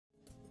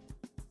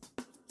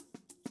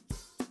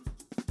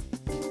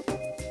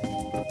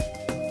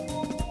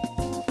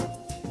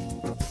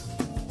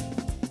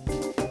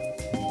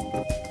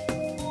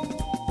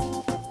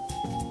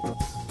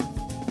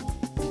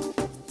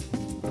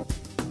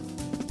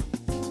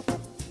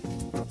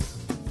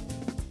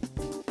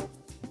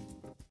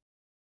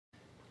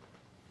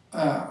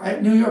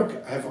New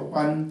York, I have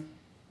one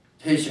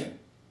patient.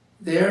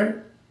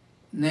 Their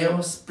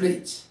nail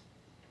split,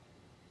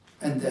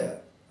 and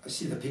I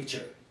see the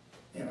picture,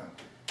 you know.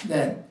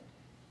 Then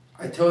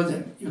I told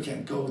them, you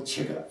can go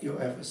check out, you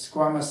have a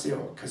squamous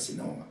cell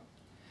carcinoma.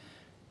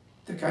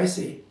 The guy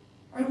say,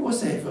 I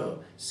also have a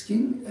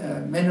skin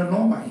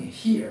melanoma in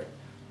here.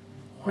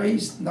 Why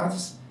is not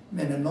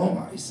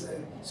melanoma, it's a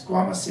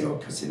squamous cell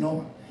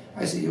carcinoma?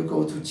 I said, you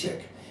go to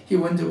check. He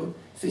went to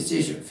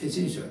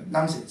physician,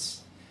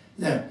 nonsense.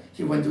 Then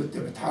he went to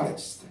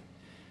dermatologist.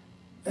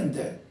 And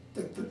the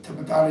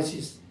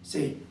dermatologist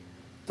say,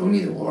 don't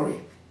need to worry.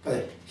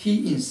 But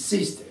he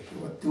insisted he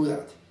would do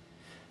that.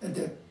 And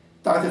the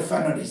doctor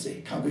finally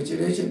say,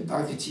 congratulations,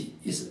 Dr. T,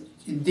 is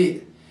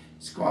indeed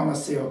squamous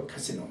cell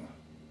carcinoma.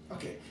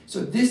 Okay,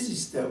 so this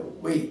is the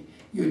way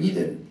you need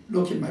to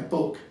look in my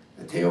book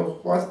and tell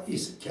what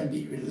can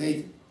be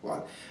related.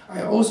 What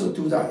I also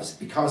do that is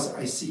because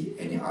I see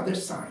any other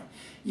sign.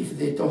 If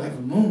they don't have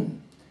a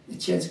moon, the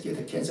chance to get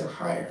the cancer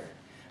higher.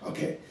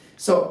 Okay,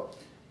 so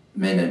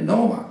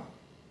melanoma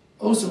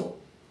also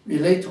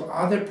relate to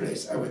other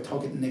place. I will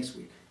talk it next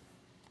week.